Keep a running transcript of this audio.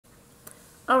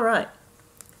Alright,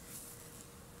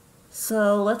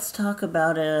 so let's talk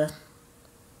about a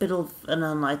bit of an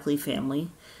unlikely family,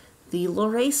 the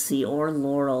Lauraceae or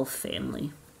laurel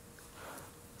family.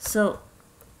 So,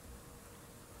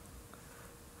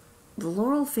 the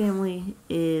laurel family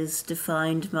is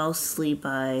defined mostly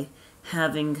by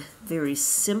having very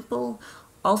simple,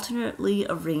 alternately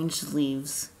arranged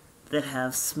leaves that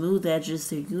have smooth edges.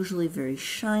 They're usually very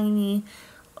shiny,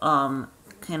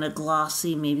 kind of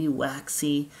glossy, maybe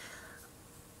waxy.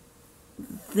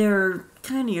 They're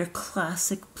kind of your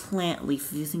classic plant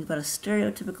leaf. If you think about a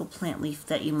stereotypical plant leaf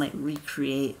that you might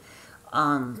recreate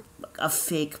on a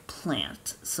fake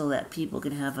plant so that people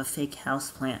can have a fake house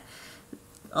plant.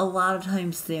 A lot of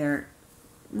times they're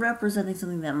representing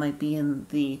something that might be in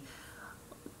the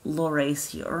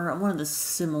Lauraceae or one of the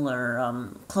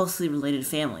similar closely related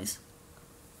families.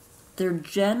 They're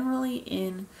generally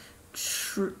in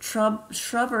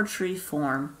shrub or tree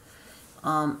form,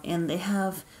 and they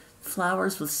have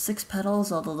flowers with 6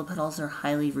 petals, although the petals are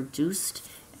highly reduced,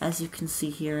 as you can see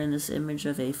here in this image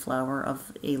of a flower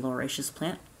of a lauraceous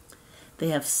plant. They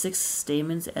have 6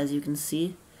 stamens, as you can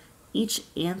see. Each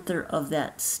anther of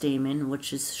that stamen,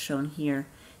 which is shown here,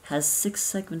 has 6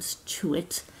 segments to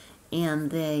it,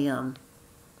 and they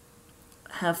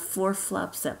have 4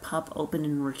 flaps that pop open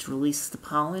in order to release the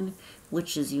pollen,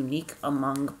 which is unique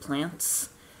among plants.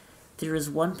 There is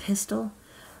 1 pistil,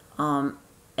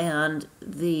 and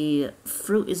the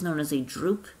fruit is known as a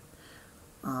drupe,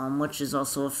 which is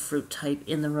also a fruit type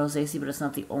in the Rosaceae, but it's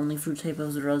not the only fruit type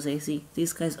of the Rosaceae.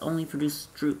 These guys only produce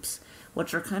drupes,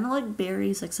 which are kind of like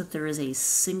berries, except there is a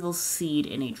single seed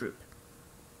in a drupe.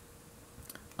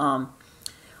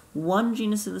 One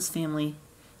genus in this family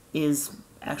is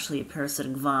actually a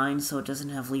parasitic vine, so it doesn't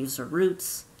have leaves or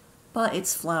roots, but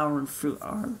its flower and fruit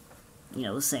are,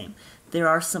 the same. There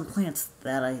are some plants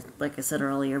that, like I said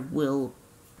earlier, will,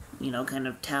 kind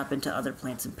of tap into other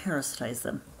plants and parasitize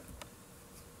them.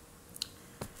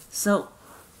 So,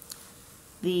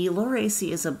 the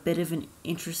Lauraceae is a bit of an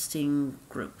interesting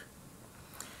group.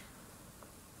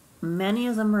 Many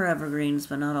of them are evergreens,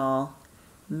 but not all.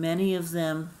 Many of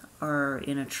them are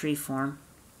in a tree form.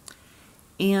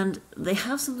 And they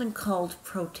have something called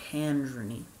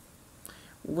protandrony,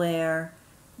 where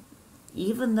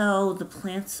even though the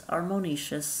plants are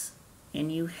monoecious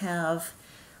and you have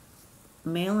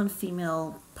male and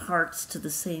female parts to the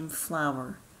same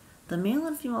flower, the male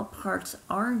and female parts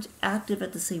aren't active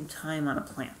at the same time on a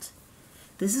plant.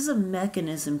 This is a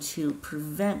mechanism to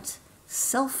prevent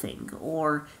selfing,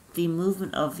 or the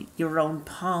movement of your own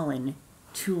pollen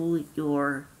to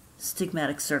your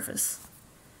stigmatic surface.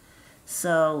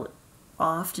 So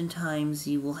oftentimes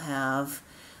you will have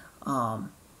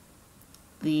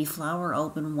the flower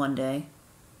open one day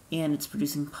and it's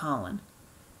producing pollen.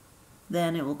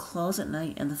 Then it will close at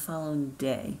night, and the following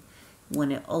day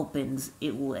when it opens,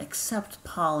 it will accept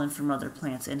pollen from other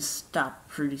plants and stop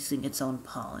producing its own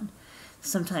pollen.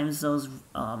 Sometimes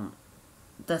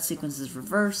that sequence is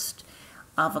reversed.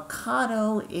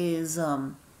 Avocado is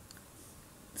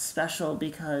special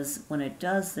because when it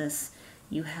does this,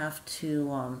 you have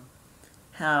to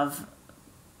have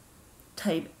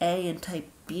type A and type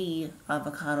B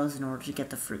avocados in order to get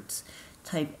the fruits.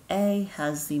 Type A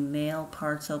has the male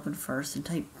parts open first, and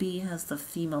type B has the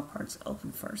female parts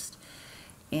open first.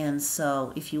 And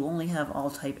so if you only have all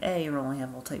type A or only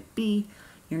have all type B,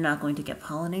 you're not going to get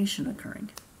pollination occurring.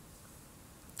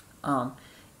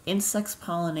 Insects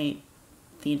pollinate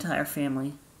the entire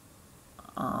family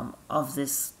of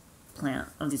these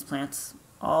plants.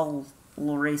 All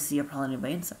Lauraceae are pollinated by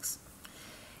insects.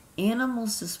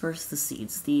 Animals disperse the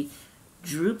seeds. The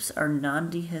drupes are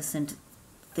non-dehiscent.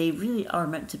 They really are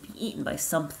meant to be eaten by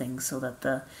something so that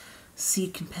the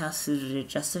seed can pass through the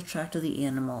digestive tract of the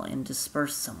animal and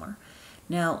disperse somewhere.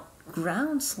 Now,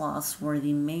 ground sloths were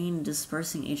the main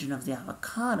dispersing agent of the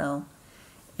avocado,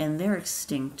 and they're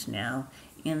extinct now.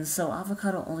 And so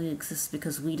avocado only exists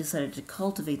because we decided to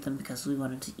cultivate them because we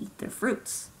wanted to eat their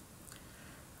fruits.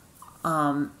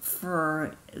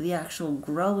 For the actual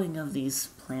growing of these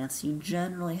plants, you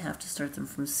generally have to start them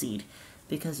from seed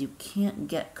because you can't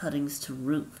get cuttings to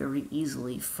root very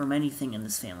easily from anything in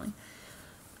this family.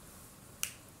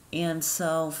 And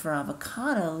so for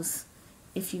avocados,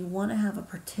 if you want to have a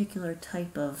particular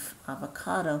type of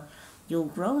avocado, you'll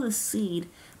grow the seed,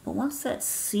 but once that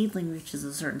seedling reaches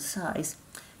a certain size,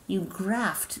 you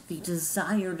graft the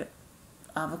desired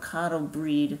avocado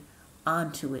breed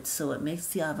onto it so it makes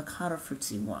the avocado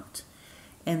fruits you want.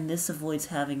 And this avoids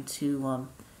having to,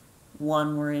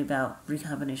 1, worry about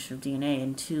recombination of DNA,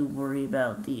 and 2, worry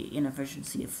about the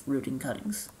inefficiency of rooting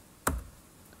cuttings.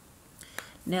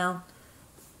 Now,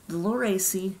 the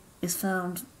Lauraceae is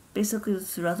found basically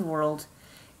throughout the world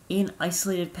in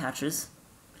isolated patches.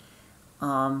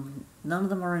 None of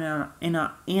them are in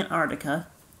Antarctica.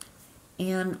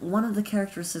 And one of the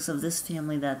characteristics of this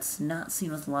family that's not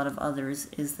seen with a lot of others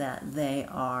is that they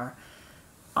are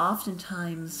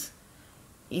oftentimes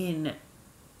in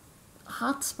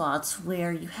hotspots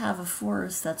where you have a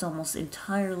forest that's almost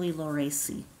entirely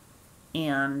Lauraceae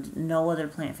and no other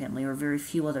plant family, or very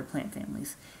few other plant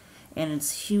families. And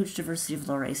it's huge diversity of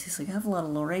Lauraceae. So you have a lot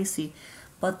of Lauraceae,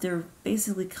 but they're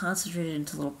basically concentrated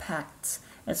into little packs.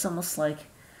 It's almost like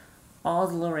all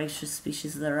the Lauraceous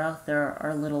species that are out there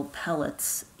are little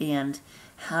pellets, and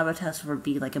habitats would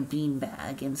be like a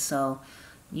beanbag. And so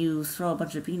you throw a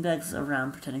bunch of beanbags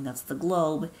around pretending that's the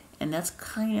globe, and that's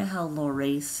kind of how the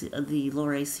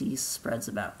Lauraceae spreads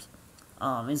about,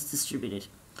 is distributed.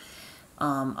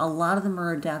 A lot of them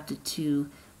are adapted to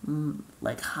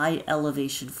like high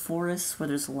elevation forests where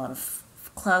there's a lot of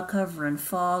cloud cover and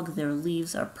fog. Their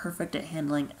leaves are perfect at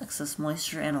handling excess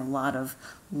moisture and a lot of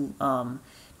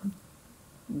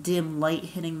dim light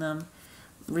hitting them.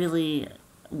 Really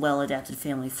well adapted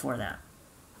family for that.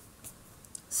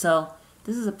 So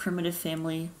this is a primitive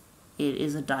family. It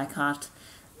is a dicot.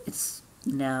 It's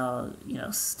now,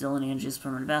 still an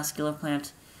angiosperm and vascular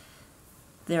plant.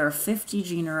 There are 50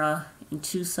 genera in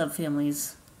 2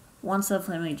 subfamilies. One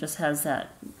subfamily just has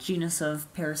that genus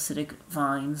of parasitic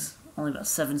vines, only about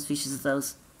 7 species of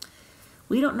those.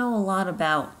 We don't know a lot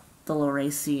about the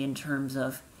Lauraceae in terms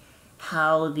of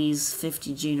how these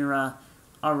 50 genera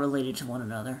are related to one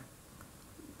another.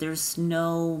 There's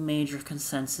no major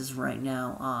consensus right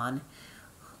now on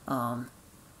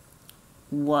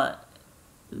what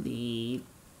the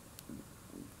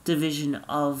division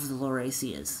of the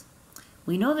Lauraceae is.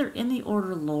 We know they're in the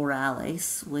order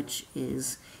Lauraceae, which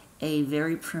is a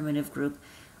very primitive group.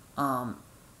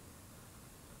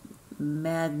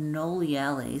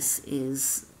 Magnoliales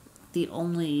is the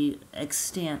only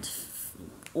extant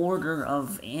order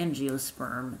of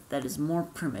angiosperm that is more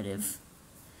primitive.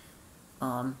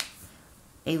 A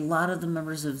lot of the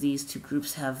members of these 2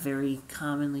 groups have very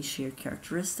commonly shared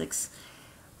characteristics.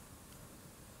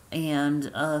 And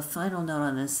a final note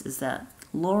on this is that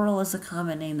laurel is a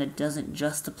common name that doesn't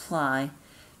just apply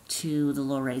to the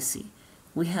Lauraceae.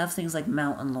 We have things like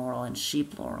mountain laurel and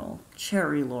sheep laurel,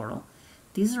 cherry laurel.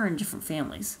 These are in different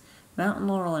families. Mountain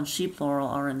laurel and sheep laurel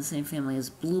are in the same family as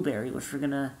blueberry, which we're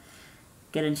going to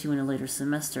get into in a later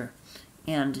semester.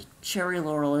 And cherry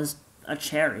laurel is a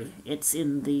cherry. It's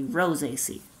in the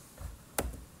Rosaceae.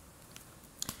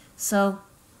 So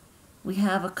we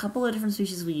have a couple of different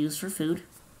species we use for food.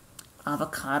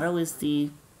 Avocado is the,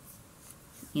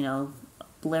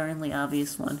 blaringly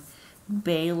obvious one.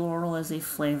 Bay laurel is a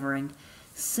flavoring.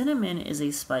 Cinnamon is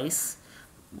a spice.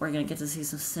 We're going to get to see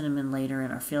some cinnamon later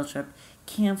in our field trip.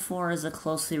 Camphor is a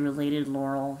closely related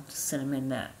laurel to cinnamon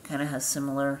that kind of has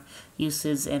similar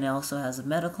uses and also has a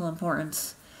medical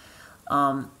importance.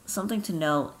 Something to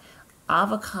note,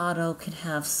 avocado can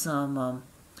have some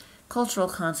cultural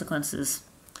consequences.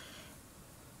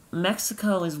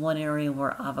 Mexico is one area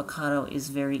where avocado is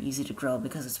very easy to grow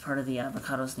because it's part of the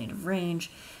avocado's native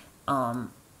range.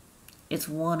 It's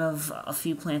one of a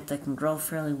few plants that can grow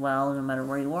fairly well no matter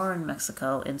where you are in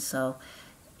Mexico, and so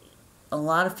a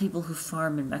lot of people who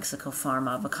farm in Mexico farm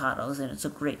avocados, and it's a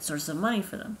great source of money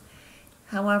for them.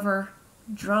 However,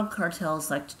 drug cartels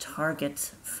like to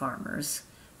target farmers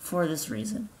for this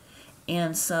reason,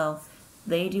 and so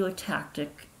they do a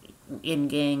tactic in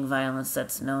gang violence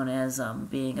that's known as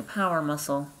being a power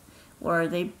muscle, where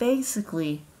they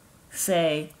basically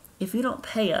say, if you don't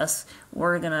pay us,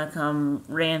 we're going to come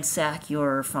ransack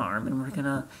your farm and we're going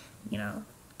to,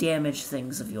 damage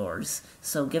things of yours.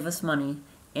 So give us money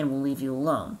and we'll leave you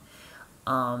alone.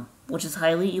 Which is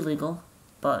highly illegal,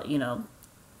 but,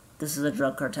 this is a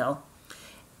drug cartel.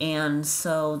 And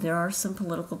so there are some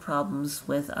political problems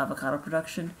with avocado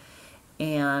production,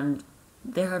 and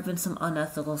there have been some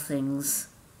unethical things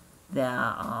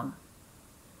that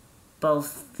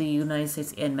both the United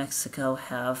States and Mexico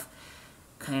have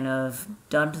kind of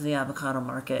done to the avocado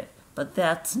market, but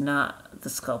that's not the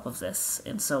scope of this,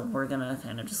 and so we're gonna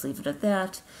kind of just leave it at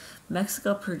that.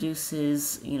 Mexico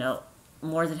produces,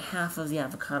 more than half of the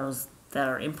avocados that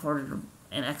are imported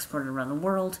and exported around the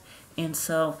world, and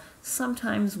so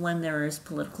sometimes when there is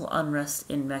political unrest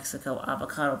in Mexico,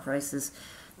 avocado prices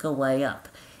go way up.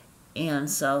 And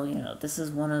so, this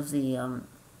is one of the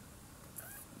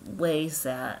ways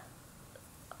that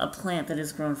a plant that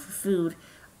is grown for food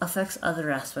affects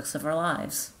other aspects of our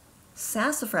lives.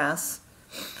 Sassafras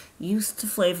used to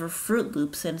flavor Fruit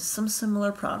Loops and some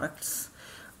similar products.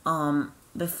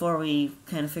 before we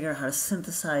kind of figure out how to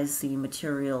synthesize the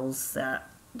materials that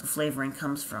the flavoring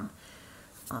comes from.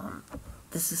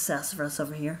 This is sassafras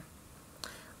over here.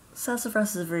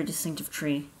 Sassafras is a very distinctive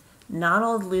tree. Not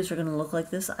all the leaves are going to look like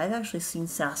this. I've actually seen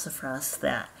sassafras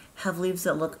that have leaves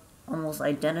that look almost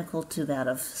identical to that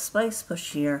of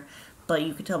spicebush here, but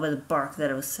you could tell by the bark that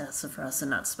it was sassafras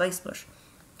and not spicebush.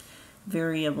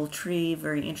 Variable tree,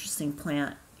 very interesting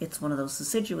plant. It's one of those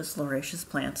deciduous lauraceous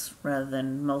plants rather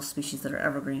than most species that are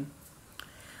evergreen.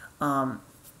 Spicebush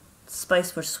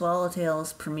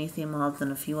swallowtails, promethean moths,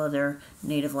 and a few other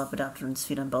native lepidopterans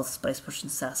feed on both spicebush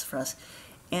and sassafras.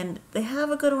 And they have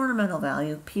a good ornamental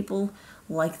value. People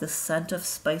like the scent of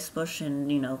spicebush and,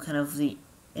 kind of the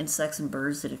insects and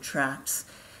birds it attracts.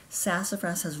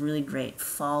 Sassafras has really great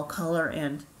fall color,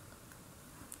 and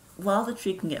while the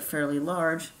tree can get fairly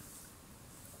large,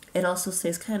 it also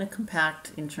stays kind of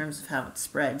compact in terms of how it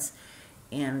spreads,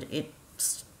 and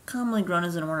it's commonly grown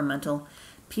as an ornamental.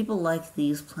 People like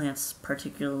these plants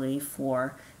particularly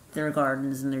for their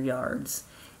gardens and their yards,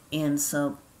 and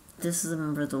so this is a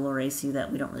member of the Lauraceae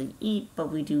that we don't really eat,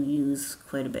 but we do use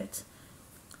quite a bit.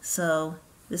 So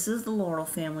this is the laurel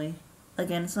family.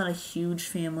 Again, it's not a huge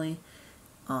family.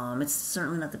 It's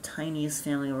certainly not the tiniest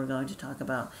family we're going to talk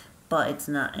about, but it's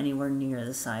not anywhere near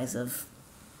the size of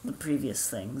the previous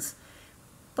things.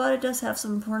 But it does have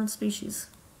some important species.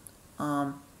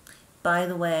 By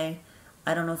the way,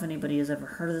 I don't know if anybody has ever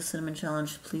heard of the cinnamon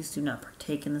challenge. Please do not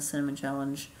partake in the cinnamon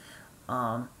challenge,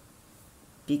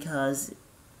 because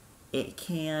it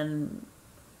can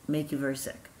make you very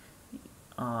sick.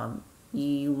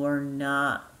 You are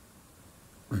not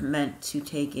meant to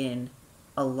take in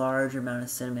a large amount of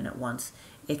cinnamon at once.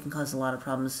 It can cause a lot of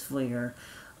problems for your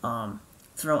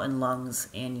throat and lungs,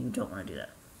 and you don't want to do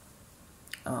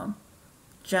that.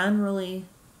 Generally,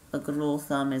 a good rule of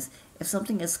thumb is if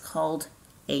something is called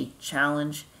a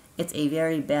challenge, it's a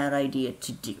very bad idea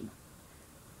to do,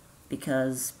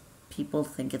 because people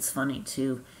think it's funny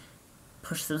to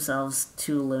push themselves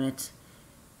to a limit.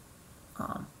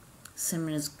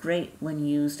 Cinnamon is great when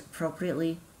used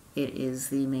appropriately. It is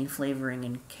the main flavoring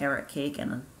in carrot cake,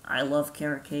 and I love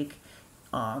carrot cake,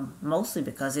 mostly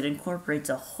because it incorporates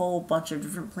a whole bunch of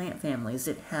different plant families.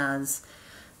 It has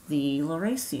the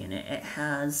Lauraceae in it. It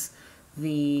has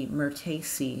the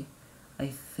Myrtaceae, I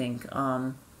think.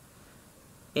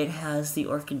 It has the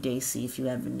Orchidaceae if you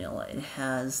add vanilla. It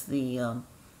has the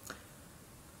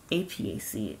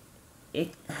Apiaceae.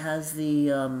 It has the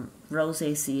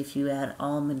Rosaceae if you add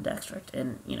almond extract.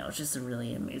 And, it's just a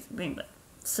really amazing thing. But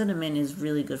cinnamon is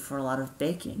really good for a lot of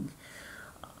baking.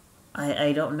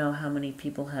 I don't know how many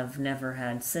people have never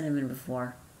had cinnamon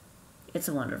before. It's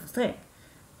a wonderful thing.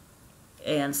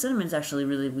 And cinnamon's actually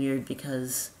really weird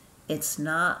because it's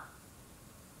not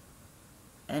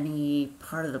any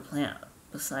part of the plant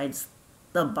besides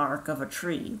the bark of a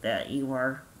tree that you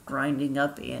are grinding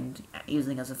up and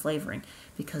using as a flavoring,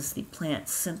 because the plant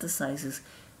synthesizes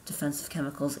defensive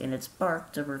chemicals in its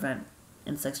bark to prevent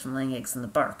insects from laying eggs in the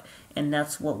bark, and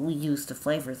that's what we use to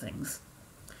flavor things.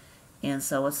 And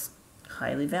so it's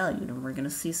highly valued, and we're going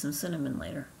to see some cinnamon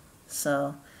later.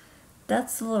 So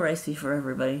that's the Lauraceae for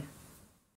everybody.